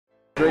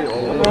You are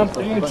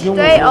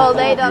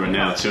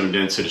now tuned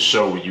into the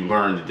show where you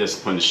learn the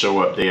discipline to show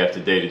up day after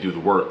day to do the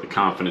work, the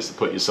confidence to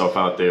put yourself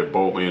out there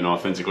boldly and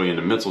authentically, and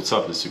the mental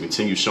toughness to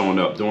continue showing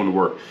up, doing the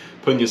work,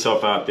 putting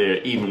yourself out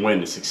there even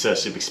when the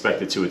success you've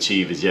expected to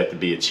achieve is yet to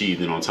be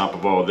achieved. And on top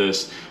of all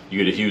this,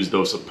 you get a huge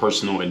dose of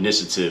personal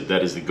initiative.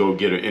 That is the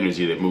go-getter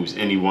energy that moves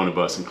any one of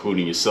us,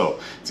 including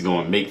yourself, to go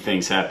and make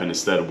things happen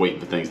instead of waiting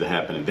for things to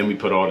happen. And then we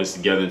put all this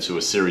together into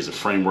a series of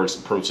frameworks,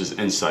 approaches,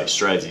 insights,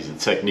 strategies, and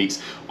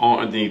techniques, all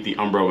underneath the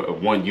umbrella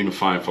of one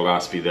unifying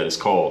philosophy that is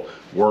called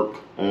work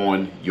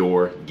on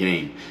your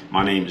game.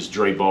 My name is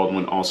Dre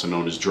Baldwin, also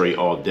known as Dre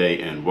All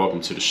Day, and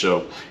welcome to the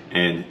show.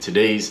 And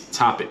today's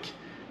topic,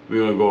 we're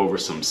going to go over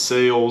some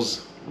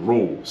sales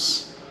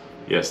rules.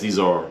 Yes, these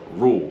are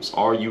rules,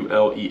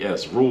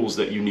 R-U-L-E-S, rules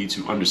that you need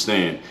to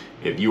understand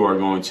if you are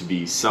going to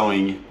be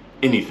selling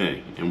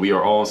anything. And we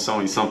are all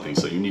selling something,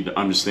 so you need to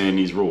understand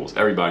these rules.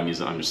 Everybody needs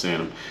to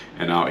understand them,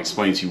 and I'll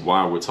explain to you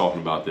why we're talking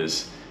about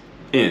this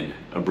in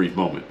a brief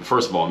moment. But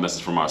first of all, a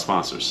message from our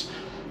sponsors.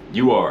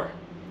 You are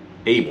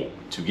able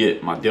to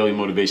get my daily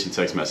motivation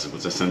text message,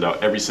 which I send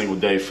out every single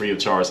day free of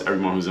charge to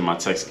everyone who's in my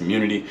text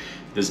community.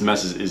 This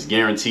message is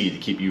guaranteed to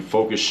keep you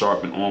focused,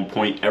 sharp, and on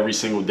point every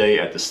single day.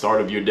 At the start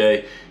of your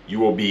day, you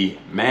will be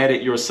mad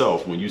at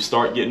yourself when you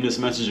start getting this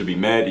message. You'll be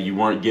mad that you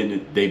weren't getting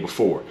it the day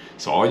before.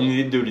 So all you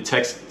need to do to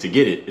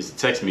get it is to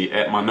text me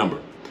at my number.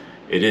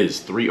 It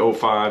is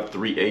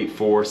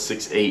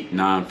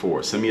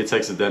 305-384-6894. Send me a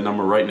text at that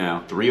number right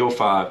now,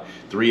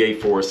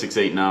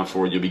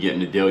 305-384-6894. You'll be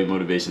getting the daily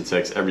motivation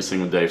text every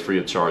single day, free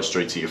of charge,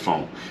 straight to your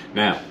phone.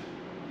 Now,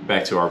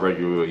 back to our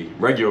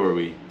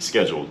regularly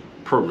scheduled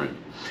program.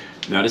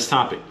 Now, this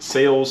topic,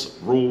 sales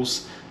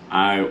rules.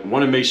 I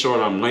want to make sure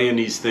that I'm laying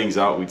these things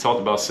out. We talked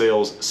about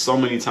sales so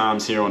many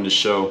times here on the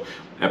show.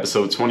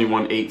 Episode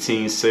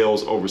 2118,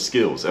 sales over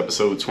skills.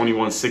 Episode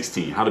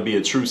 2116, how to be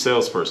a true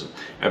salesperson.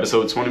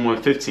 Episode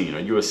 2115, are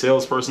you a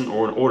salesperson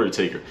or an order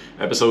taker?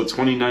 Episode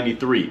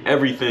 2093,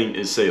 everything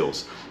is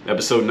sales.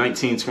 Episode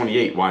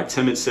 1928, why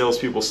timid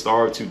salespeople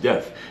starve to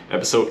death.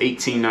 Episode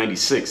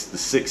 1896, the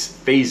 6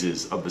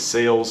 phases of the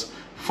sales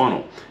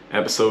funnel.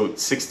 Episode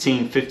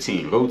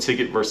 1615, low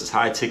ticket versus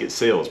high ticket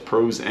sales,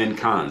 pros and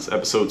cons.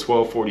 Episode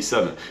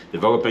 1247,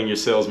 developing your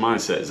sales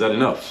mindset. Is that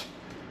enough?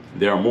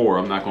 There are more.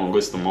 I'm not going to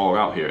list them all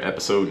out here.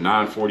 Episode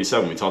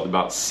 947, we talked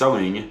about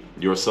selling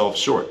yourself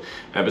short.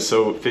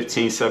 Episode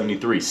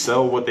 1573,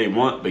 sell what they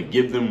want but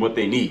give them what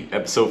they need.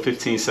 Episode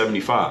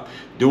 1575,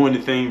 doing the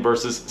thing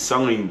versus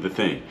selling the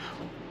thing.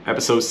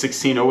 Episode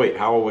 1608,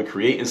 how I would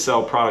create and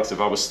sell products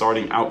if I was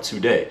starting out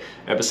today.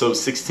 Episode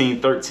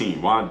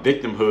 1613, why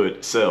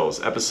victimhood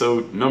sells.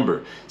 Episode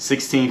number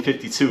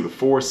 1652, the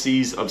 4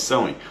 C's of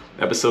selling.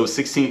 Episode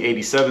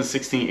 1687,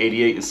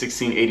 1688, and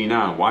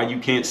 1689, why you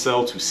can't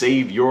sell to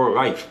save your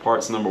life.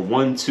 Parts number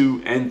 1,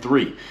 2, and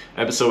 3.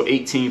 Episode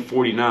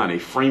 1849, a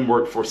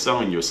framework for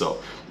selling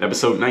yourself.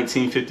 Episode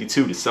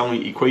 1952, the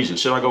selling equation.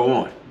 Should I go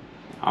on?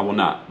 I will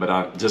not,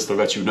 but just to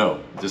let you know,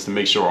 just to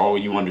make sure all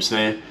of you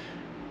understand,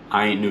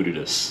 I ain't new to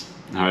this.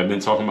 I've been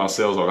talking about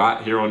sales a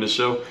lot here on this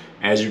show.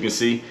 As you can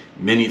see,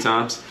 many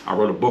times. I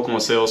wrote a book on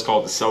sales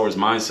called The Seller's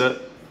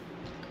Mindset,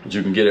 which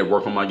you can get at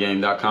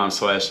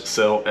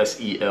workonmygame.com/sell,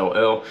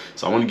 S-E-L-L.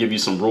 So I want to give you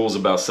some rules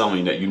about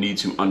selling that you need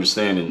to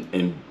understand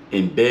and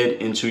embed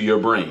into your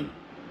brain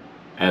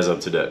as of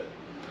today.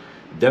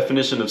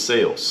 Definition of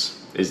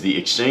sales is the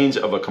exchange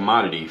of a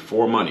commodity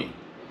for money,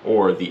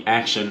 or the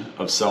action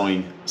of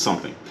selling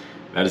something.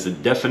 That is the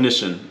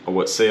definition of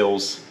what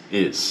sales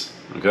is,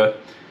 okay?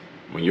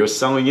 When you're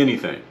selling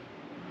anything,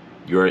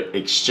 you're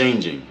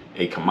exchanging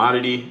a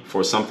commodity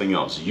for something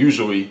else,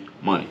 usually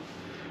money.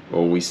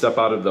 When we step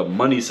out of the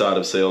money side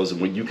of sales,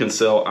 when you can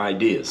sell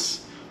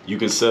ideas, you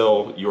can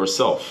sell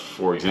yourself,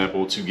 for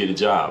example, to get a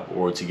job,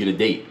 or to get a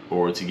date,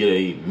 or to get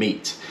a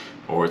mate,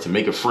 or to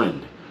make a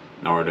friend,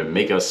 or to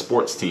make a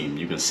sports team.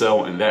 You can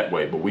sell in that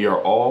way, but we are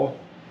all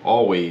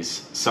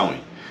always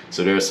selling.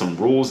 So there are some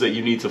rules that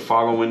you need to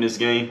follow in this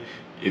game.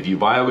 If you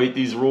violate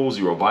these rules,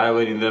 you are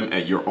violating them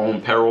at your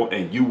own peril,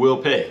 and you will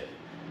pay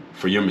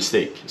for your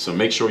mistake. So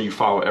make sure you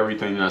follow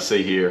everything that I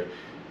say here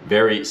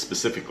very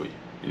specifically.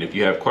 And if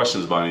you have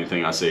questions about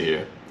anything I say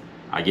here,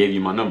 I gave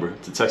you my number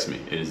to text me.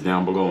 It is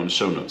down below in the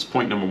show notes.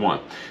 Point number 1.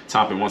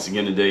 Topic once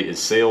again today is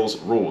sales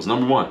rules.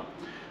 Number 1,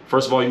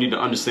 first of all, you need to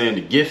understand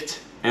the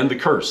gift and the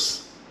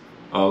curse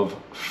of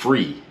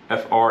free,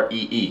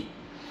 F-R-E-E.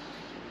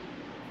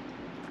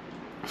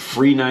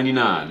 Free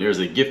 99. There's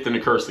a gift and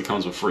a curse that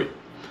comes with free.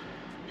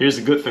 Here's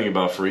the good thing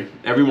about free.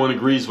 Everyone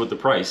agrees with the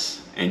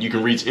price, and you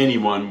can reach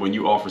anyone when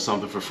you offer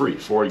something for free.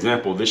 For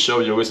example, this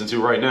show you're listening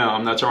to right now,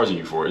 I'm not charging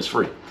you for it. It's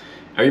free.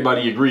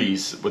 Everybody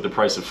agrees with the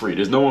price of free.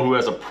 There's no one who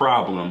has a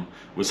problem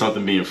with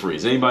something being free.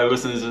 Is anybody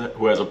listening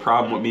who has a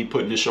problem with me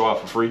putting this show out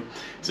for free?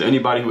 Is there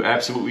anybody who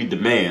absolutely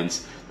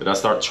demands that I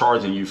start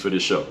charging you for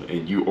this show,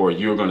 and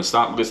you're going to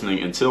stop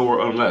listening until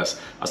or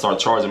unless I start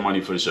charging money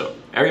for the show?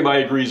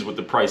 Everybody agrees with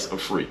the price of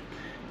free.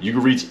 You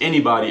can reach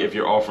anybody if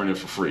you're offering it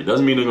for free.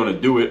 Doesn't mean they're going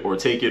to do it or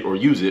take it or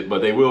use it,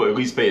 but they will at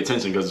least pay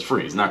attention because it's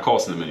free. It's not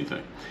costing them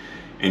anything.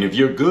 And if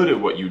you're good at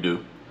what you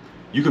do,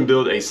 you can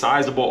build a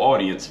sizable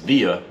audience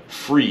via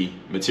free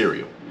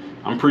material.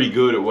 I'm pretty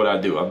good at what I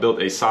do. I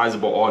built a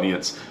sizable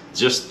audience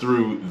just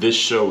through this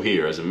show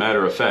here. As a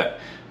matter of fact,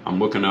 I'm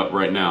looking up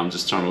right now, I'm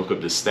just trying to look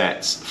up the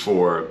stats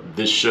for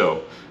this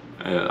show.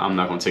 I'm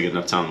not going to take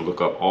enough time to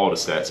look up all the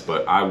stats,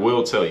 but I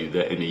will tell you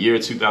that in the year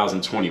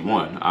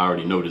 2021, I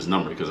already know this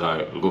number because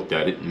I looked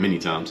at it many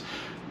times.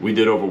 We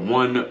did over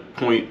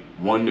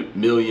 1.1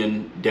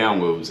 million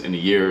downloads in the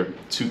year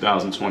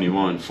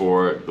 2021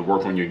 for the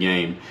Work on Your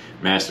Game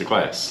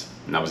Masterclass.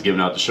 And I was giving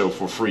out the show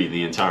for free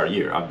the entire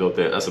year. I built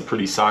that. That's a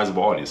pretty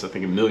sizable audience. I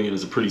think 1 million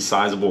is a pretty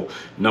sizable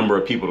number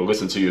of people to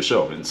listen to your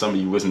show. And some of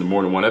you listen to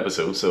more than one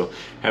episode. So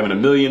having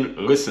 1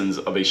 million listens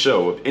of a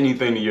show of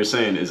anything that you're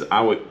saying is, I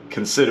would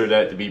consider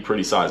that to be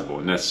pretty sizable.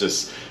 And that's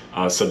just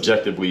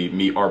subjectively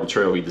me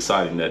arbitrarily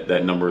deciding that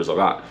that number is a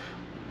lot.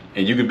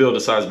 And you can build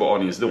a sizable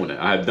audience doing it.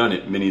 I have done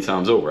it many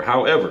times over.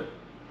 However,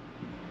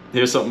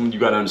 here's something you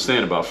got to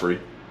understand about free.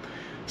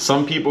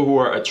 Some people who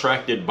are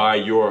attracted by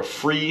your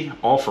free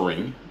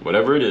offering,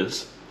 whatever it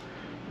is,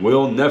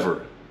 will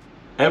never,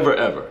 ever,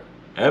 ever,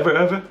 ever,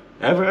 ever,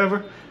 ever,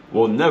 ever,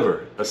 will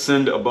never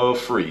ascend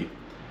above free,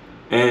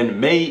 and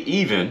may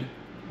even,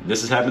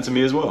 this has happened to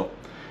me as well,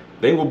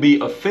 they will be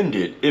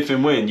offended if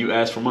and when you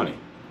ask for money.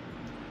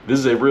 This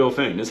is a real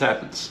thing. This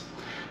happens.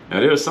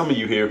 Now, there are some of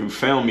you here who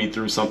found me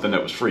through something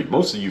that was free.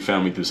 Most of you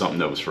found me through something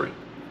that was free.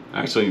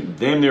 Actually,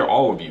 damn near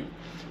all of you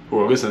who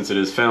are listening to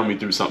this found me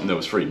through something that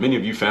was free. Many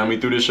of you found me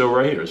through this show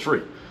right here. It's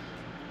free.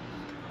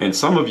 And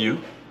some of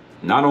you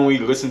not only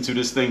listen to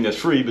this thing that's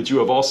free, but you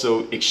have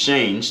also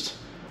exchanged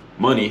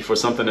money for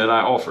something that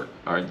I offered.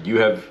 All right,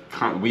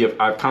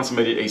 I've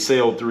consummated a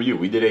sale through you.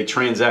 We did a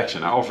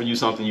transaction. I offered you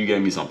something, you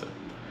gave me something.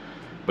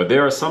 But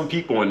there are some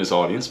people in this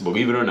audience,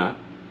 believe it or not,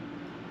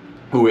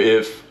 who,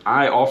 if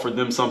I offered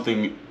them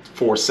something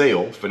for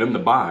sale for them to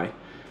buy,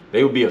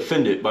 they would be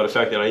offended by the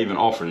fact that I even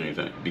offered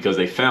anything, because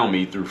they found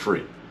me through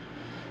free.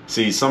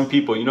 See, some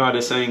people, you know how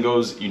that saying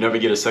goes, you never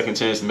get a second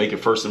chance to make a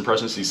first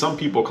impression. See, some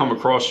people come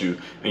across you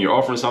and you're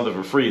offering something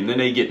for free, and then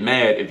they get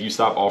mad if you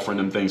stop offering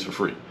them things for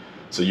free.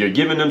 So you're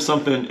giving them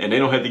something and they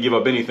don't have to give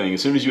up anything.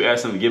 As soon as you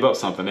ask them to give up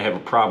something, they have a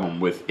problem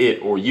with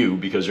it or you,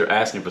 because you're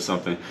asking for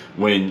something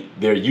when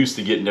they're used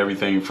to getting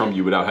everything from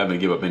you without having to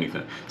give up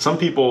anything. Some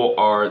people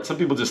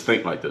just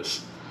think like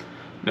this.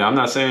 Now, I'm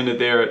not saying that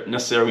they're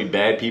necessarily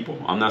bad people.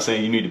 I'm not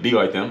saying you need to be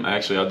like them.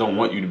 Actually, I don't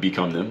want you to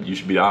become them. You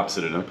should be the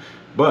opposite of them.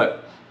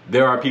 But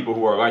there are people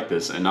who are like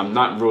this, and I'm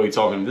not really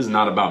talking, this is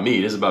not about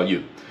me, this is about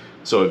you.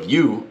 So if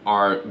you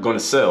are going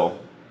to sell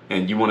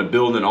and you want to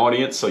build an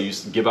audience, so you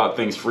give out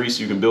things free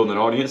so you can build an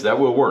audience, that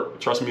will work.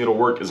 Trust me, it'll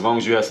work as long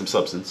as you have some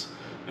substance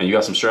and you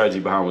got some strategy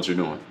behind what you're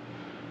doing.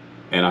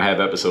 And I have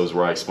episodes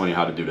where I explain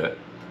how to do that.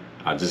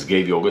 I just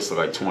gave you a list of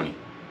like 20.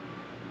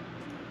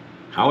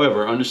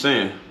 However,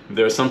 understand,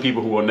 there are some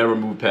people who will never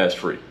move past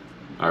free.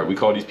 All right, we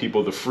call these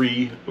people the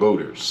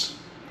freeloaders.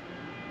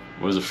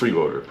 What is a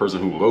freeloader? A person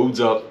who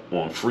loads up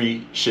on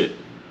free shit.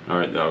 All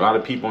right, a lot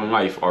of people in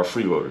life are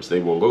freeloaders.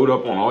 They will load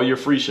up on all your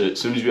free shit. As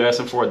soon as you ask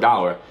them for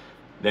 $1,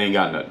 they ain't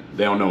got nothing.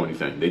 They don't know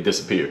anything. They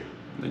disappear.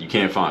 You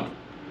can't find them.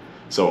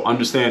 So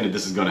understand that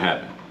this is going to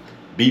happen.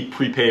 Be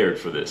prepared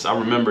for this. I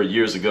remember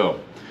years ago,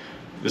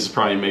 this is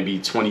probably maybe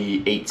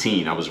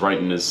 2018. I was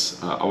writing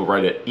this, I would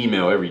write an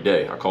email every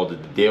day. I called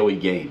it the Daily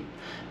Game.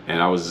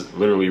 And I was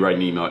literally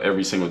writing an email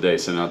every single day,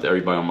 sending out to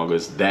everybody on my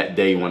list that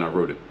day when I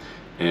wrote it.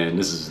 And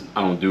this is,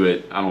 I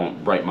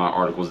don't write my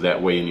articles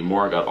that way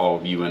anymore. I got all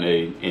of you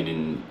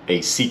in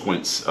a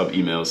sequence of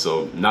emails.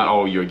 So not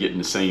all of you are getting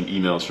the same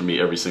emails from me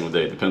every single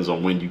day. It depends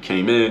on when you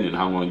came in and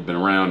how long you've been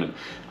around. And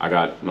I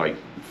got like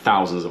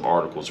thousands of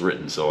articles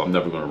written, so I'm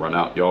never going to run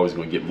out. You're always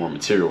going to get more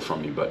material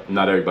from me, but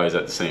not everybody's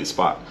at the same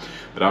spot.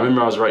 But I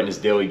remember I was writing this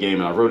daily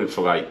game, and I wrote it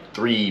for like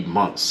 3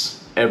 months.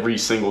 Every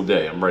single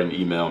day I'm writing an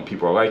email and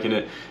people are liking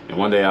it. And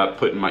one day I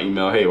put in my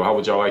email, hey, well, how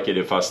would y'all like it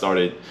if I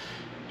started,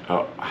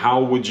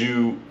 how would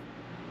you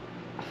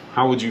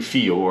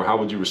feel, or how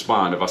would you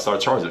respond if I start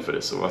charging for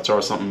this? So I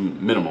charge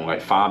something minimum,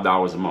 like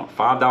 $5 a month.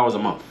 $5 a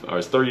month, or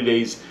it's 30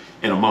 days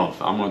in a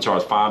month. I'm going to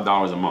charge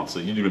 $5 a month. So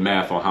you do the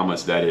math on how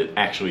much that it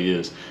actually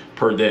is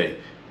per day.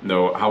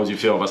 No, how would you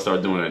feel if I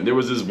start doing it? And there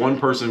was this one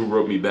person who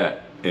wrote me back,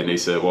 and they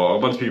said, well, a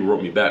bunch of people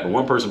wrote me back, but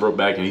one person wrote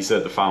back and he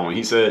said the following.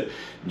 He said,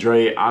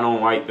 Dre, I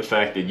don't like the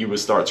fact that you would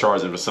start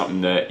charging for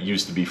something that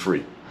used to be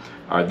free.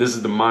 All right, this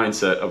is the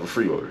mindset of a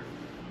freeloader.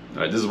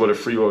 All right, this is what a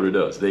freeloader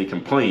does. They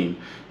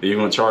complain that you're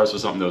going to charge for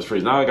something that was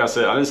free. Now, like I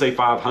said, I didn't say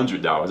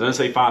 $500. I didn't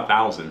say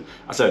 $5,000.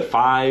 I said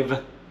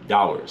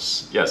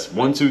 $5. Yes,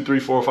 1, 2, 3,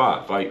 4,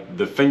 5. Like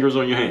the fingers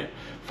on your hand.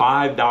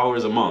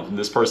 $5 a month. And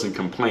this person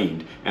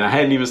complained, and I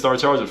hadn't even started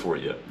charging for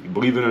it yet. You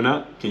believe it or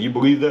not? Can you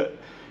believe that?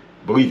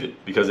 Believe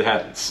it, because it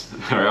happens.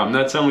 All right, I'm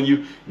not telling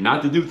you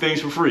not to do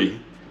things for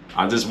free.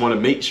 I just want to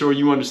make sure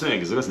you understand,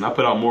 because listen, I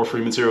put out more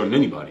free material than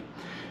anybody.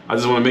 I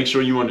just want to make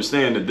sure you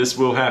understand that this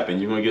will happen.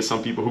 You're going to get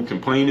some people who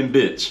complain and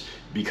bitch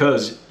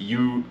because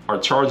you are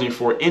charging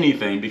for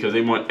anything because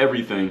they want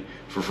everything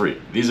for free.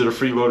 These are the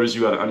freeloaders.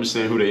 You got to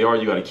understand who they are.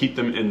 You got to keep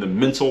them in the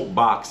mental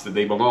box that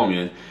they belong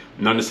in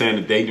and understand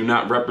that they do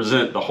not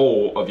represent the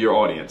whole of your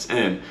audience.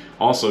 And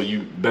also,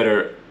 you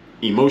better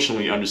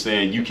emotionally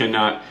understand you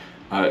cannot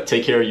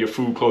take care of your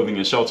food, clothing,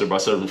 and shelter by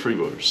serving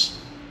freeloaders.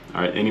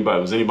 All right,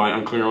 was anybody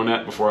unclear on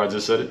that before I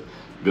just said it?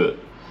 Good.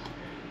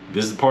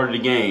 This is the part of the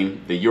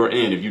game that you're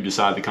in if you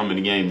decide to come in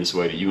the game this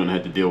way, that you're gonna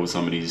have to deal with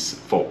some of these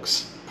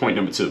folks. Point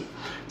number 2.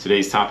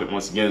 Today's topic,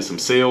 once again, some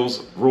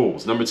sales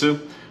rules. Number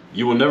 2,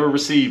 you will never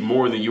receive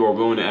more than you are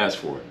willing to ask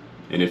for.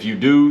 And if you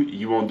do,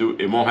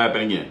 it won't happen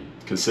again.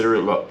 Consider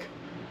it luck.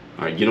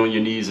 All right, get on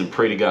your knees and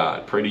pray to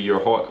God. Pray to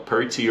your heart,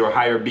 pray to your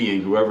higher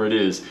being, whoever it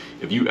is,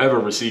 if you ever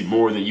receive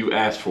more than you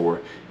asked for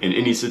in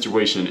any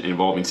situation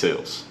involving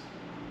sales.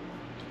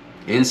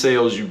 In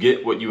sales, you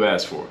get what you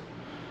ask for.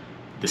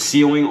 The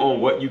ceiling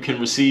on what you can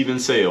receive in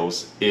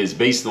sales is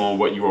based on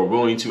what you are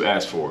willing to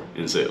ask for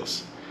in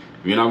sales.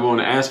 If you're not willing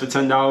to ask for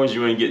 $10,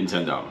 you ain't getting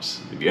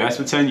 $10. If you ask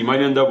for 10, you might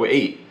end up with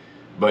 8,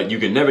 but you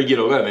can never get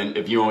 11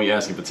 if you're only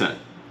asking for 10.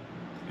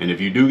 And if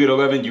you do get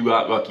 11, you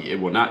got lucky. It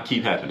will not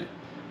keep happening.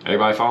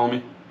 Everybody follow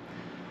me?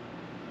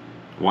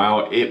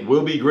 While it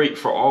will be great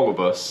for all of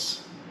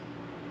us,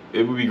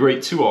 it would be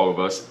great to all of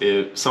us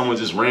if someone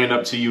just ran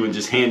up to you and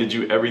just handed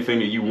you everything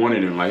that you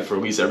wanted in life, or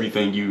at least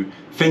everything you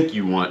think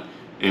you want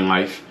in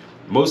life.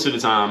 Most of the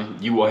time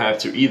you will have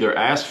to either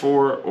ask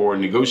for or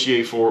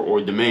negotiate for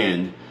or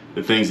demand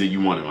the things that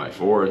you want in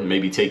life, or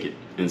maybe take it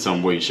in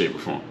some way, shape, or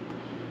form.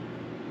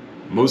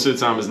 Most of the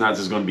time it's not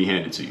just going to be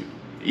handed to you,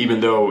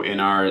 even though in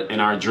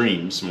our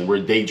dreams, when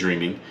we're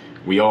daydreaming,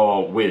 we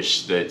all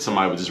wish that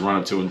somebody would just run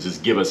up to us and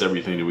just give us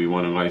everything that we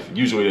want in life.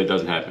 Usually that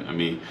doesn't happen. I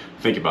mean,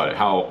 think about it.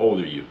 How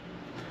old are you?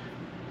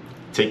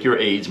 Take your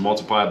age,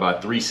 multiply it by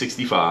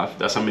 365.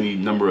 That's how many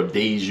number of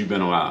days you've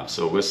been alive.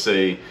 So let's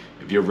say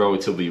if you're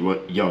relatively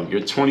young,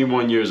 you're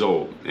 21 years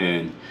old.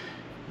 And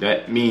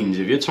that means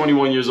if you're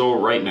 21 years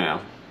old right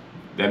now,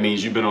 that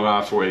means you've been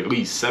alive for at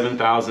least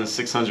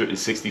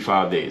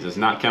 7,665 days. That's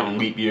not counting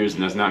leap years,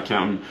 and that's not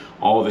counting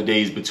all the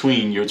days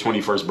between your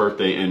 21st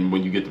birthday and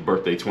when you get to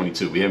birthday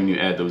 22. We haven't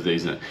even added those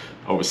days in.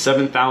 Over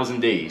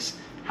 7,000 days.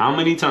 How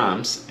many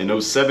times in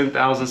those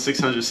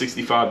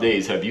 7,665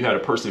 days have you had a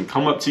person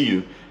come up to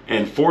you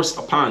and force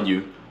upon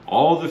you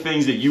all the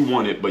things that you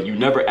wanted, but you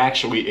never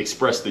actually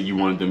expressed that you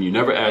wanted them? You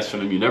never asked for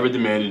them, you never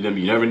demanded them,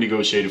 you never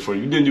negotiated for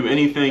them, you didn't do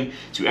anything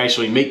to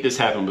actually make this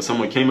happen, but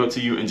someone came up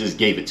to you and just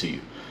gave it to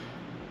you.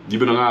 You've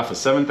been alive for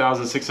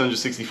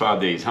 7,665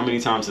 days. How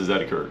many times has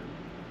that occurred?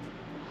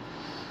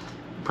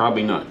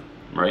 Probably none,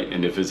 right?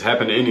 And if it's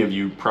happened to any of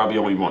you, probably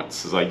only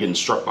once. It's like getting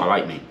struck by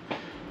lightning.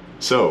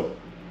 So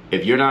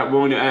if you're not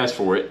willing to ask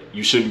for it,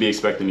 you shouldn't be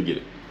expecting to get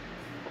it.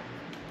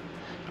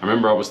 I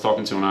remember I was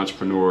talking to an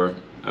entrepreneur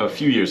a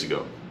few years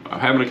ago. I'm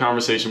having a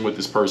conversation with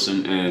this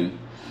person, and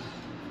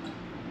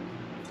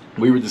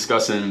we were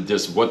discussing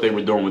just what they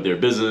were doing with their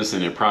business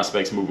and their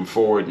prospects moving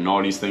forward and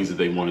all these things that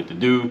they wanted to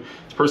do.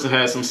 This person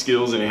has some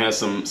skills and it has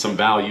some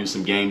value,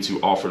 some game to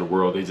offer the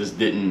world. They just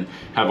didn't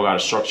have a lot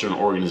of structure and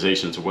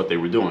organization to what they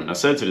were doing. I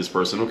said to this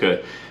person,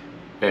 okay,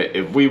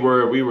 if we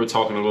were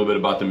talking a little bit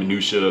about the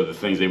minutia of the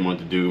things they wanted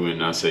to do,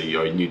 and I say,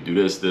 you need to do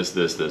this.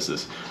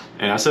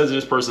 And I said to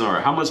this person, all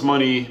right, how much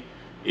money,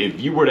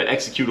 if you were to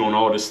execute on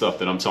all this stuff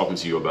that I'm talking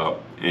to you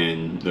about,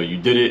 and you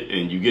did it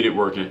and you get it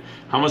working,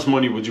 how much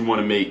money would you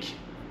want to make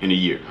in a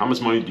year? How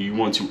much money do you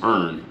want to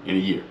earn in a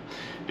year?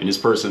 And this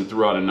person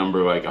threw out a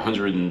number like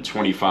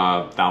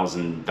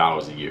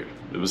 $125,000 a year.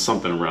 It was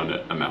something around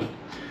that amount.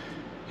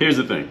 Here's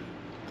the thing,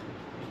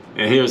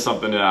 and here's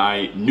something that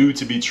I knew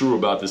to be true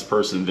about this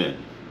person then,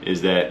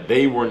 is that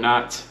they were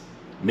not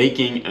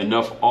making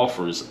enough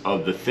offers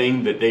of the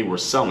thing that they were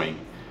selling,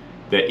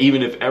 that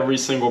even if every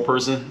single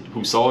person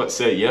who saw it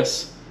said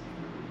yes,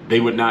 they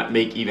would not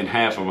make even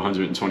half of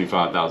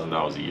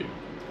 $125,000 a year.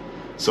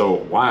 So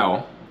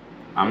while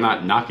I'm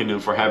not knocking them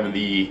for having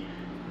the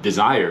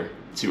desire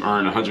to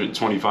earn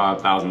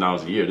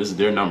 $125,000 a year, this is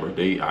their number.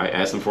 I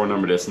asked them for a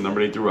number, that's the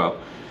number they threw out.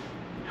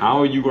 How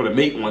are you going to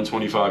make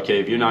 $125K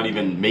if you're not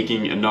even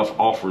making enough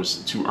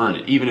offers to earn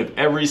it? Even if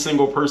every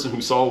single person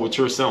who saw what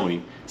you're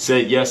selling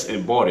said yes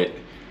and bought it,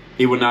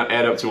 it would not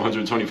add up to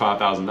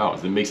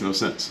 $125,000. It makes no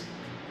sense.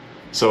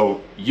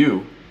 So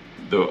the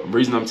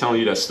reason I'm telling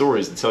you that story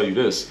is to tell you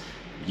this: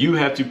 you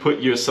have to put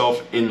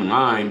yourself in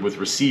line with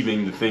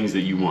receiving the things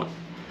that you want.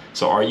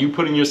 So are you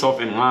putting yourself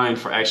in line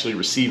for actually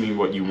receiving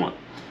what you want?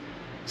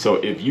 So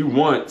if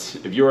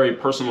you're a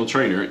personal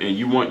trainer and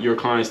you want your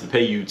clients to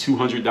pay you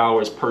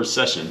 $200 per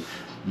session,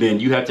 then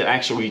you have to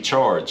actually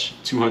charge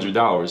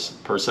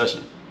 $200 per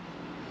session.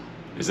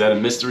 Is that a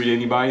mystery to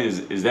anybody?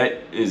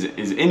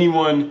 Is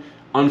anyone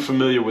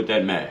unfamiliar with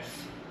that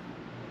math?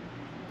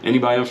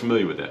 Anybody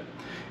unfamiliar with that?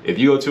 If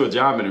you go to a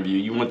job interview,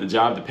 you want the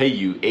job to pay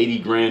you 80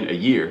 grand a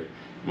year.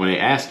 When they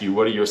ask you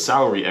what are your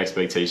salary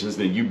expectations,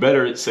 then you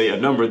better say a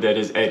number that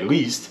is at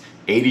least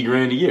 80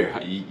 grand a year.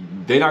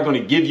 They're not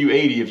going to give you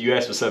 80 if you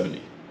ask for 70.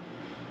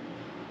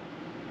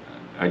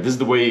 All right, this is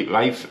the way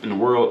life in the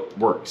world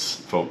works,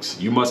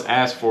 folks. You must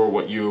ask for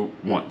what you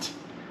want.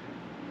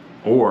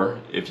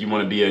 Or if you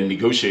want to be a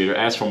negotiator,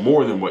 ask for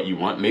more than what you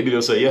want. Maybe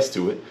they'll say yes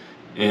to it.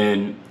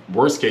 And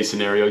worst case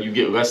scenario, you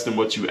get less than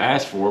what you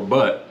asked for,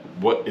 but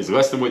what is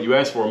less than what you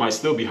asked for might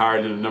still be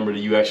higher than the number that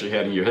you actually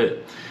had in your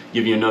head.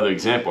 Give you another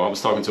example. I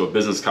was talking to a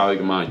business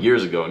colleague of mine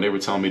years ago, and they were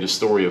telling me the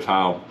story of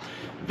how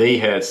they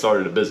had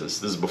started a business.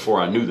 This is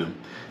before I knew them.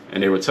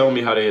 And they were telling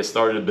me how they had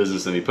started a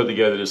business, and they put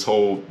together this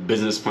whole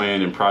business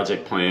plan and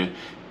project plan,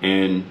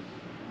 and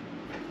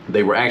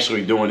they were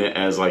actually doing it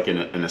as like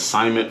an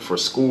assignment for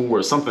school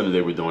or something that they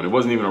were doing. It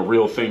wasn't even a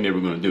real thing they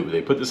were going to do.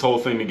 They put this whole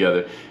thing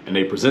together and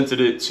they presented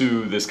it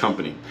to this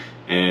company,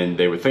 and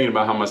they were thinking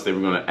about how much they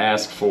were going to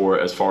ask for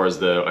as far as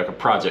like a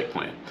project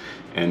plan.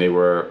 And they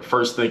were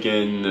first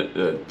thinking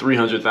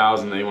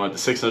 300,000, they wanted the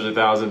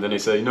 600,000. Then they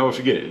said, you know what,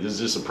 forget it. This is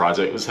just a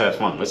project. Let's have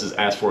fun. Let's just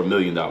ask for $1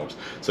 million.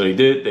 So they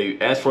did. They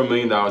asked for $1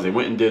 million. They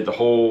went and did the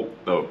whole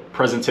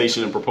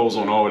presentation and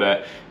proposal and all of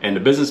that. And the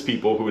business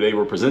people who they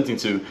were presenting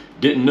to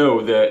didn't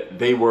know that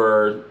they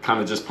were kind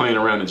of just playing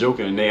around and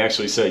joking. And they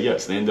actually said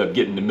yes. They ended up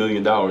getting the $1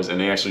 million, and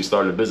they actually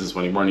started a business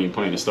when they weren't even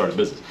planning to start a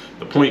business.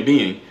 The point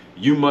being,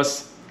 you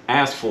must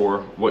ask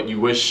for what you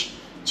wish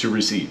to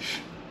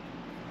receive.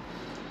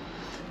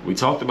 We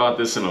talked about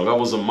this in a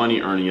Levels of Money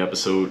Earning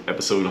episode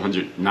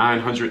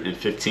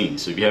 915.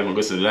 So if you haven't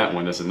listened to that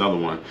one, that's another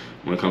one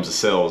when it comes to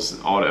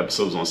sales, all the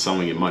episodes on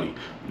selling and money.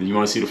 And you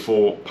want to see the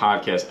full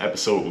podcast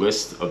episode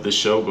list of this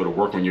show, go to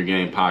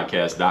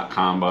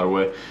workonyourgamepodcast.com, by the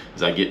way,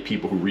 as I get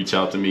people who reach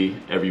out to me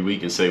every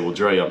week and say, well,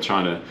 Dre, I'm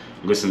trying to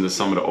listen to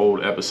some of the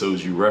old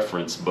episodes you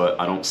reference,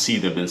 but I don't see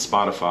them in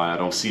Spotify. I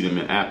don't see them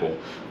in Apple.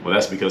 Well,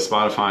 that's because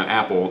Spotify and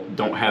Apple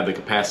don't have the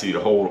capacity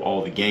to hold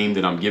all the game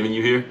that I'm giving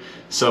you here.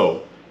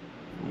 So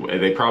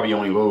they probably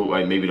only load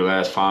like maybe the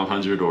last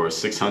 500 or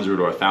 600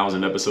 or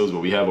 1,000 episodes,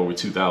 but we have over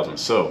 2,000.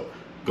 So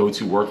go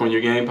to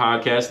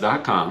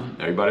workonyourgamepodcast.com.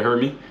 Everybody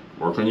heard me?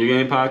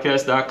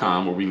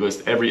 Workonyourgamepodcast.com, where we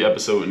list every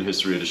episode in the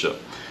history of the show.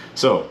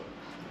 So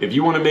if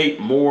you want to make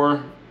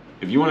more,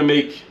 if you want to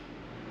make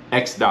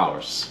X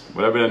dollars,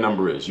 whatever that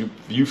number is, you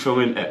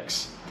fill in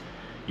X.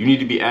 You need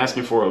to be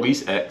asking for at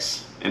least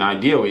X. And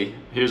ideally,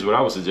 here's what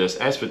I would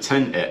suggest, ask for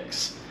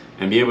 10X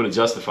and be able to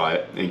justify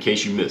it in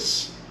case you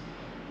miss.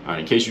 All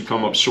right, in case you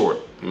come up short,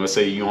 and let's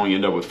say you only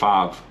end up with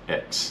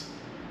 5X.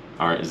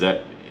 All right,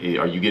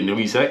 are you getting at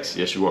least X?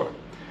 Yes, you are.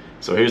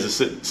 So here's a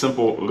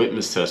simple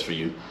litmus test for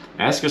you.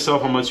 Ask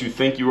yourself how much you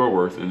think you are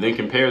worth, and then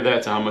compare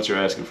that to how much you're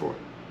asking for.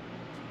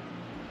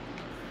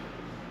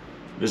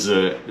 This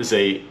is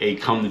a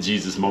come to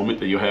Jesus moment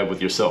that you'll have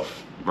with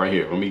yourself right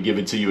here. Let me give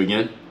it to you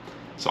again,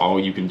 so all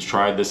you can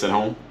try this at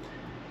home.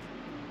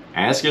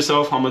 Ask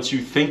yourself how much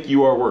you think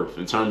you are worth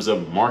in terms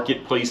of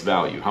marketplace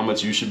value, how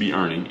much you should be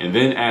earning, and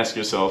then ask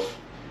yourself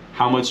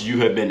how much you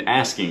have been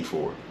asking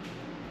for.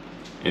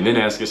 And then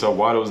ask yourself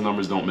why those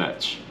numbers don't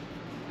match.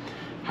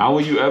 How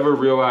will you ever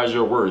realize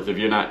your worth if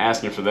you're not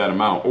asking for that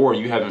amount, or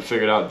you haven't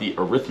figured out the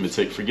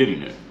arithmetic for getting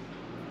there?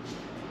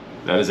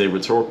 That is a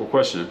rhetorical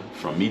question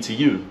from me to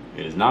you.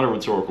 It is not a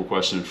rhetorical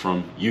question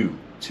from you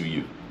to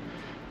you.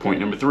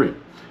 Point number 3.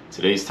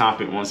 Today's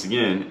topic, once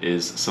again,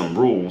 is some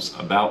rules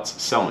about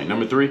selling.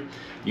 Number 3,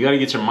 you got to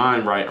get your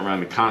mind right around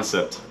the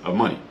concept of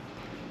money.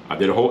 I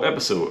did a whole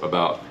episode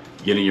about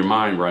getting your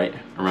mind right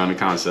around the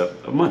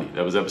concept of money.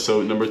 That was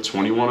episode number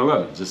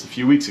 2111, just a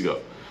few weeks ago.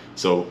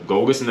 So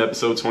go listen to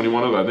episode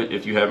 2111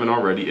 if you haven't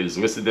already. It is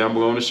listed down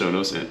below in the show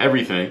notes, and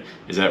everything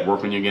is at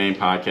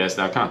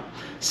workonyourgamepodcast.com.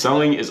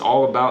 Selling is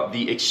all about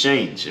the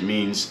exchange. It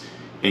means,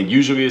 and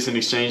usually it's an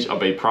exchange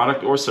of a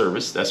product or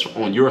service that's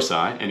on your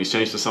side in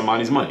exchange for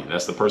somebody's money.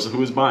 That's the person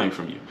who is buying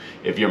from you.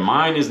 If your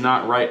mind is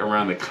not right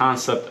around the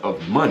concept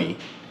of money,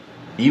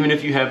 even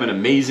if you have an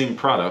amazing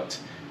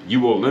product,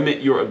 you will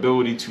limit your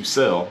ability to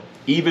sell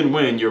even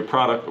when your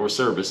product or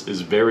service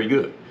is very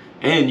good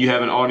and you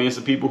have an audience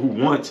of people who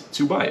want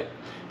to buy it.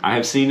 I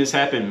have seen this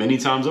happen many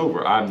times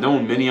over. I've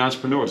known many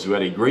entrepreneurs who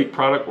had a great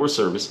product or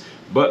service,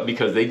 but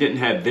because they didn't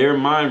have their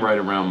mind right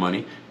around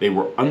money, they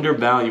were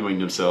undervaluing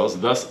themselves,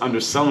 thus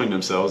underselling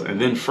themselves,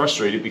 and then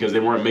frustrated because they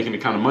weren't making the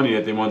kind of money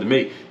that they wanted to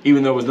make,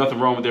 even though there was nothing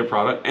wrong with their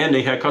product, and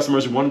they had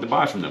customers who wanted to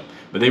buy from them,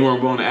 but they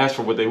weren't willing to ask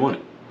for what they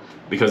wanted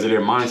because of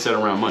their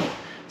mindset around money.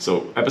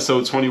 So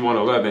episode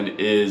 2111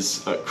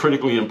 is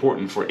critically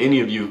important for any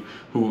of you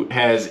who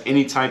has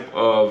any type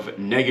of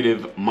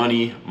negative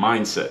money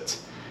mindset.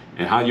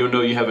 And how you'll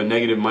know you have a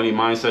negative money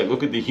mindset,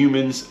 look at the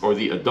humans or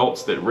the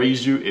adults that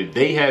raised you. If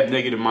they have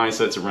negative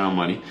mindsets around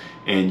money,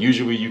 and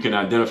usually you can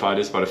identify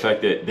this by the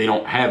fact that they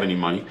don't have any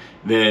money,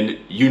 then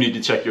you need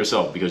to check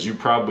yourself because you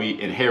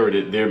probably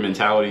inherited their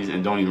mentalities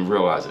and don't even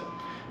realize it.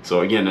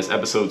 So again, that's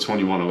episode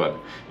 2111.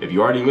 If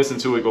you already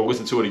listened to it, go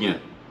listen to it again.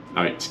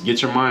 All right, to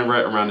get your mind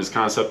right around this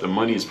concept of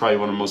money is probably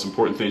one of the most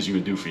important things you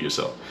can do for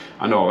yourself.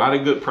 I know a lot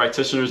of good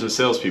practitioners and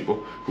salespeople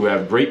who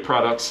have great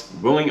products,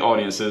 willing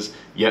audiences,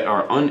 yet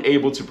are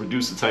unable to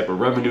produce the type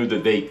of revenue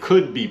that they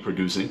could be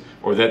producing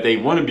or that they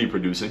want to be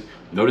producing.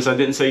 Notice I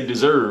didn't say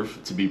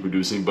deserve to be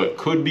producing, but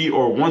could be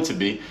or want to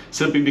be,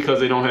 simply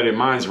because they don't have their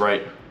minds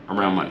right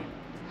around money.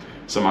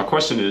 So my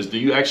question is, do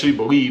you actually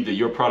believe that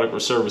your product or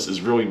service is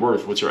really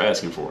worth what you're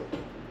asking for?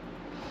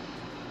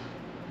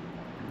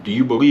 Do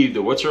you believe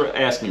that what you're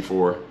asking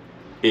for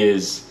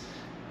is,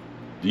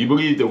 do you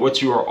believe that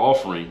what you are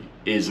offering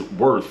is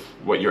worth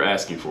what you're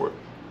asking for?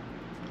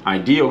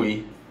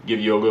 Ideally, give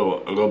you a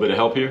little bit of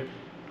help here.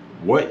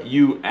 What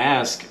you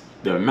ask,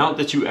 the amount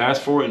that you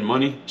ask for in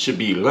money should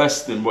be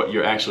less than what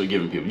you're actually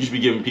giving people. You should be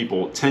giving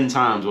people 10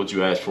 times what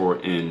you ask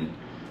for in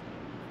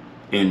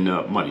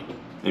money,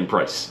 in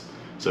price.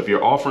 So if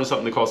you're offering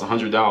something that costs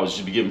 $100, you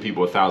should be giving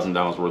people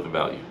 $1,000 worth of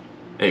value,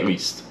 at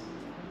least.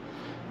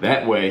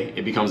 That way,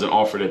 it becomes an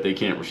offer that they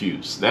can't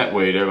refuse. That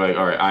way, they're like,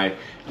 all right,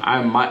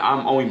 I'm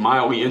only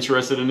mildly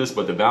interested in this,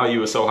 but the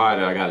value is so high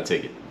that I got to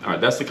take it. All right,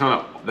 that's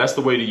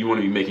the way that you want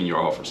to be making your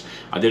offers.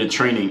 I did a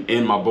training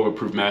in my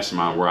Bulletproof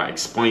Mastermind where I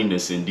explained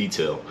this in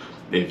detail.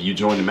 If you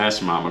join the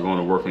mastermind by going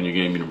to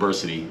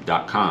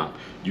workonyourgameuniversity.com,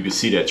 you can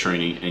see that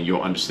training and you'll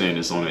understand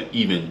this on an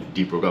even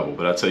deeper level.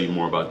 But I'll tell you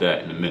more about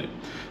that in a minute.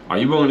 Are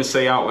you willing to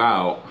say out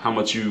loud how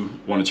much you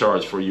want to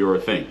charge for your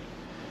thing?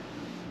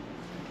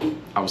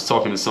 I was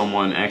talking to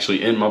someone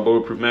actually in my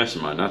Bulletproof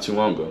Mastermind not too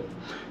long ago,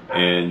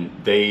 and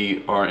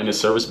they are in a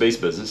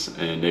service-based business,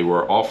 and they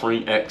were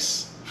offering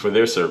X for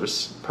their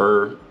service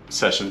per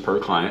session, per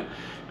client.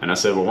 And I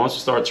said, well, why don't you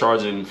start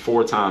charging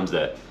 4 times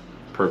that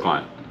per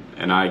client?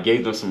 And I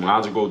gave them some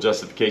logical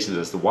justifications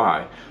as to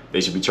why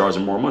they should be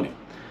charging more money.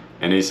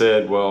 And they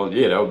said, well,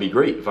 yeah, that would be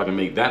great if I can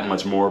make that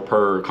much more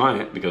per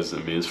client, because I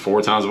mean, it's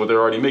 4 times what they're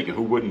already making.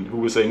 Who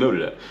would say no to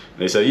that? And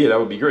they said, yeah, that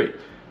would be great.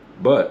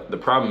 But the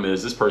problem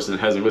is this person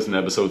hasn't listened to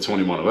episode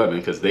 2111,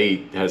 because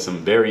they had some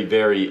very,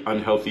 very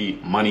unhealthy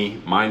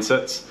money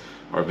mindsets,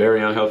 or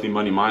very unhealthy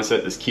money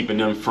mindset that's keeping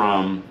them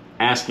from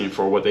asking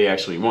for what they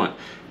actually want.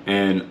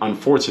 And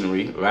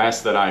unfortunately,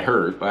 last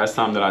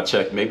time that I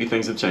checked, maybe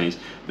things have changed,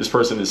 this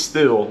person is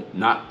still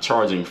not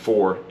charging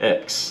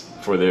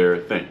 4X for their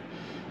thing.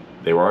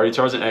 They were already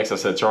charging X. I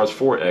said charge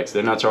 4X.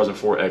 They're not charging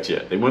 4X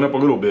yet. They went up a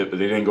little bit, but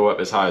they didn't go up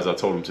as high as I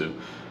told them to.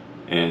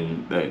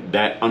 And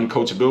that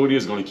uncoachability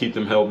is going to keep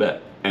them held back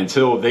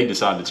until they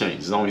decide to change.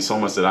 There's only so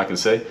much that I can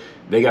say.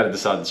 They got to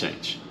decide to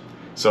change.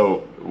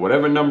 So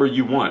whatever number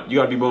you want, you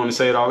got to be willing to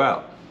say it all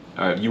out.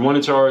 You want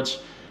to charge,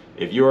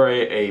 if you're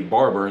a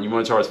barber and you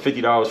want to charge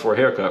 $50 for a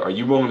haircut, are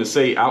you willing to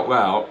say out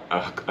loud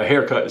a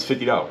haircut is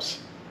 $50?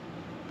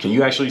 Can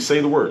you actually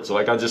say the words? So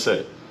like I just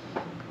said,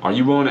 are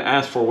you willing to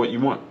ask for what you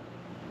want?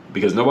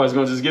 Because nobody's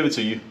going to just give it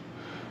to you.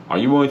 Are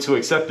you willing to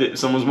accept it if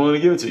someone's willing to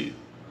give it to you?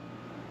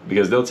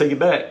 Because they'll take it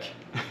back.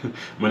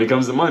 When it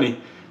comes to money,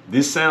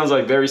 this sounds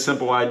like very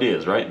simple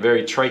ideas, right?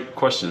 Very trite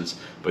questions,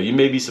 but you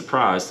may be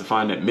surprised to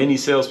find that many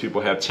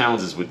salespeople have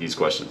challenges with these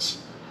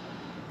questions.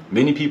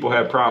 Many people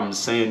have problems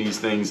saying these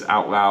things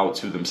out loud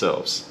to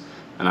themselves.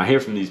 And I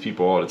hear from these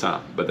people all the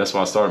time, but that's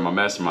why I started my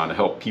mastermind, to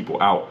help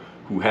people out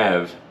who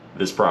have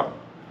this problem.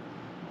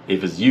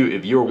 If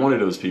you're one of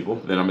those people,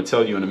 then I'm gonna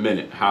tell you in a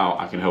minute how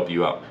I can help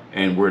you out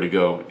and where to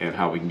go and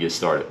how we can get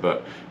started.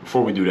 But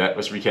before we do that,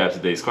 let's recap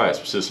today's class,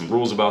 which is some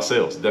rules about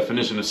sales. The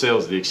definition of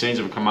sales: the exchange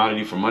of a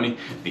commodity for money,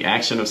 the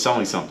action of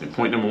selling something.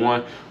 Point number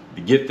 1, the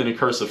gift and the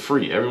curse of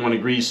free. Everyone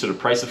agrees to the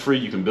price of free.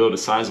 You can build a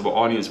sizable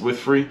audience with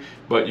free,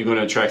 but you're going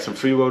to attract some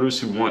freeloaders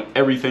who want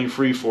everything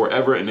free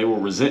forever, and they will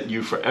resent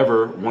you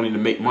forever wanting to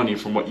make money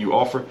from what you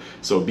offer.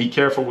 So be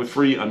careful with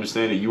free.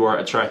 Understand that you are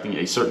attracting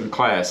a certain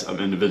class of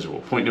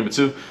individual. Point number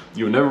 2,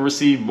 you will never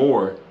receive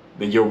more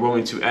than you're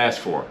willing to ask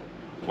for.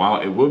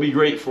 While it will be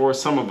great for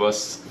someone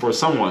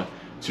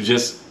to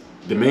just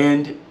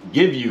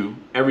give you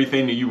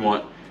everything that you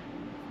want,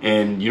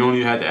 and you don't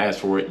even have to ask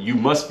for it, you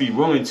must be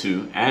willing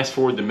to ask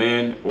for,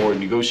 demand, or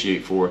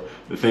negotiate for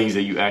the things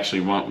that you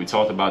actually want. We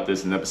talked about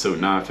this in episode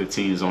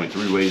 915. There's only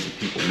 3 ways that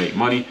people make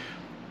money,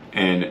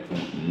 and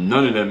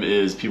none of them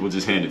is people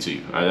just hand it to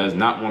you. Right? That's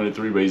not one of the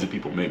 3 ways that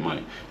people make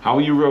money. How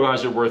will you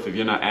realize your worth if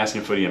you're not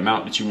asking for the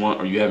amount that you want,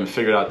 or you haven't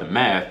figured out the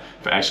math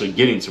for actually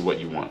getting to what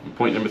you want? And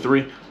point number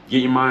 3,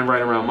 get your mind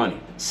right around money.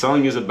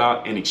 Selling is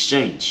about an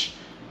exchange.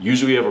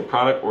 Usually you have a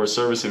product or a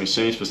service in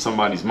exchange for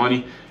somebody's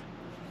money.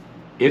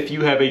 If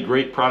you have a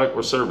great product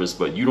or service,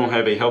 but you don't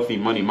have a healthy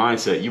money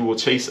mindset, you will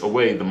chase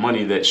away the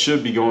money that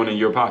should be going in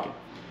your pocket.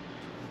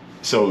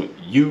 So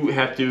you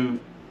have to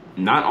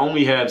not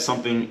only have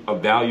something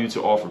of value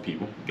to offer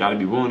people, you got to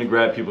be willing to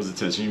grab people's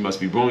attention. You must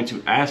be willing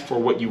to ask for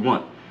what you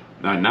want.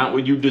 Now, not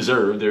what you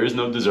deserve. There is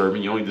no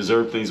deserving. You only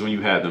deserve things when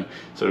you have them.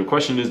 So the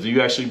question is, do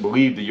you actually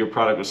believe that your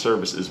product or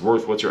service is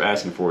worth what you're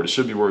asking for? It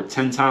should be worth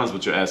 10 times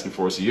what you're asking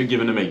for. So you're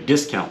giving them a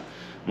discount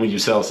when you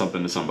sell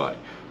something to somebody.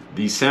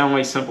 These sound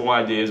like simple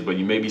ideas, but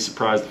you may be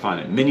surprised to find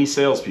that many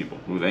salespeople,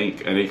 and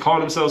they call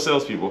themselves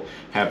salespeople,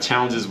 have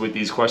challenges with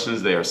these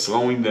questions. They are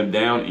slowing them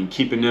down and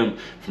keeping them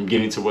from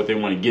getting to what they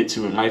want to get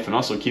to in life, and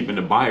also keeping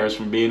the buyers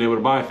from being able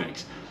to buy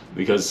things.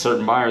 Because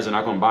certain buyers are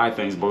not going to buy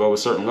things below a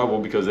certain level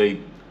because they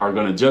are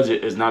going to judge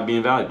it as not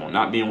being valuable,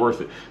 not being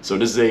worth it. So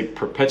this is a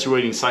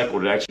perpetuating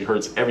cycle that actually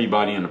hurts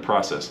everybody in the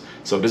process.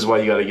 So this is why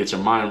you got to get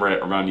your mind right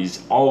around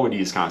all of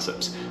these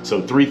concepts. So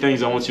 3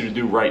 things I want you to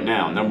do right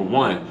now. Number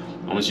 1,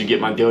 I want you to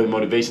get my daily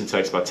motivation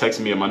text by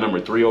texting me at my number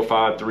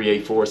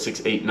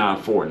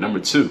 305-384-6894. Number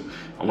 2,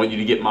 I want you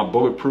to get my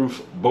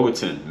Bulletproof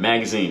Bulletin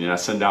magazine that I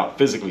send out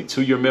physically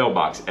to your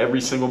mailbox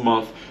every single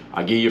month.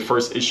 I give you your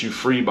first issue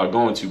free by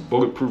going to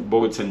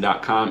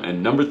bulletproofbulletin.com.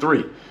 And number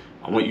 3,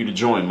 I want you to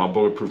join my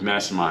Bulletproof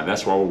Mastermind.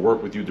 That's where I will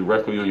work with you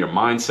directly on your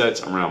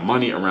mindsets around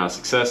money, around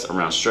success,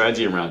 around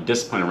strategy, around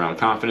discipline, around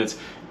confidence,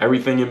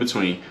 everything in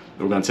between.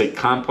 We're going to take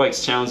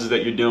complex challenges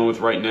that you're dealing with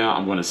right now.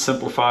 I'm going to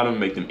simplify them,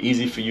 make them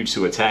easy for you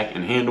to attack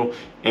and handle.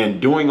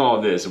 And doing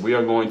all this, we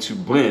are going to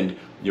blend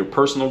your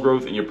personal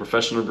growth and your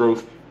professional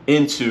growth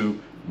into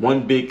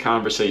one big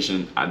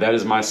conversation. That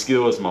is my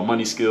skill. It's my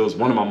money skills,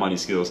 one of my money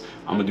skills.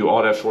 I'm going to do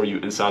all that for you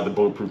inside the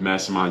Bulletproof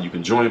Mastermind. You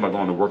can join by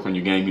going to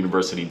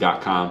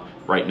workonyourgameuniversity.com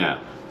right now.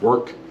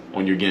 Work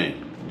on your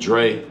game.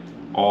 Dre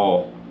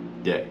all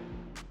day.